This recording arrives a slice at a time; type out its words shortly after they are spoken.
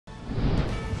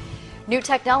New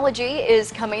technology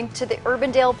is coming to the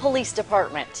Urbandale Police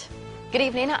Department. Good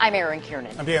evening, I'm Erin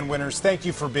Kiernan. I'm Dan Winters. Thank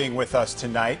you for being with us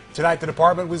tonight. Tonight, the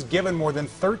department was given more than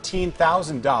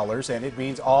 $13,000, and it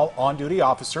means all on-duty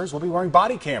officers will be wearing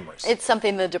body cameras. It's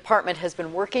something the department has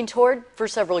been working toward for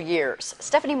several years.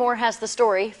 Stephanie Moore has the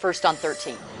story, first on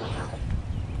 13.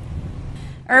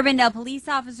 Urbandale police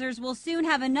officers will soon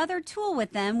have another tool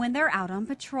with them when they're out on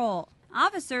patrol.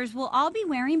 Officers will all be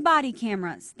wearing body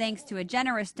cameras, thanks to a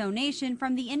generous donation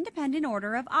from the Independent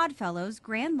Order of Oddfellows,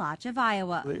 Grand Lodge of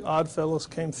Iowa. The Oddfellows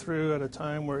came through at a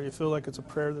time where you feel like it's a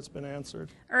prayer that's been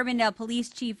answered. Urbandale Police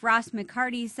Chief Ross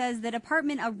McCarty says the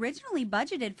department originally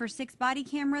budgeted for 6 body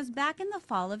cameras back in the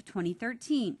fall of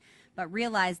 2013, but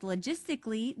realized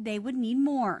logistically they would need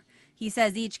more. He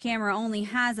says each camera only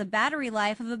has a battery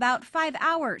life of about 5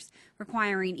 hours,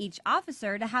 requiring each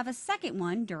officer to have a second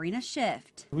one during a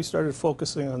shift. We started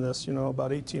focusing on this,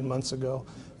 about 18 months ago,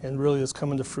 and really it's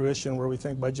coming to fruition where we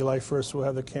think by July 1st we'll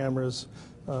have the cameras,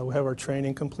 we'll have our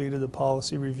training completed, the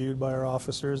policy reviewed by our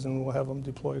officers, and we'll have them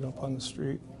deployed up on the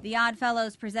street. The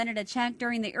Oddfellows presented a check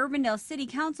during the Urbandale City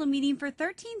Council meeting for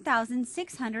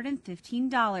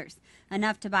 $13,615,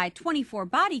 enough to buy 24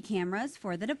 body cameras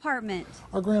for the department.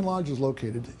 Our Grand Lodge is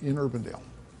located in Urbandale,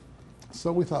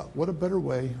 so we thought, what a better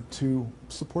way to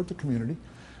support the community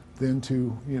than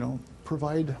to,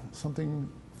 provide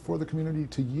something for the community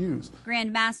to use.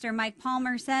 Grand Master Mike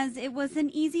Palmer says it was an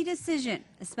easy decision,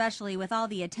 especially with all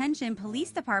the attention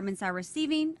police departments are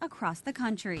receiving across the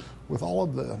country. With all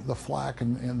of the flack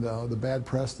and the bad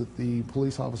press that the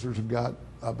police officers have got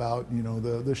about,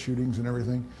 the shootings and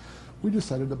everything, we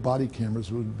decided that body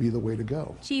cameras would be the way to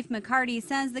go. Chief McCarty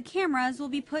says the cameras will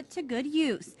be put to good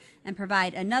use and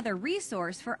provide another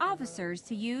resource for officers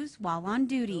to use while on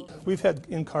duty. We've had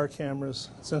in-car cameras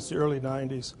since the early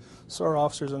 90s, so our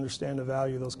officers understand the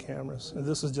value of those cameras. And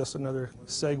this is just another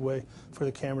segue for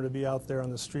the camera to be out there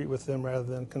on the street with them rather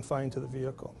than confined to the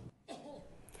vehicle.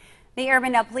 The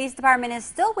Urbandale Police Department is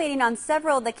still waiting on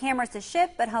several of the cameras to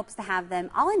ship, but hopes to have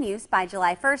them all in use by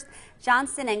July 1st.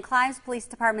 Johnston and Clive's police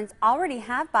departments already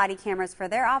have body cameras for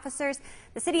their officers.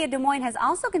 The city of Des Moines has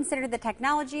also considered the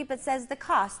technology, but says the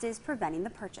cost is preventing the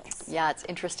purchase. Yeah, it's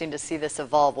interesting to see this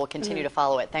evolve. We'll continue to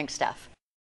follow it. Thanks, Steph.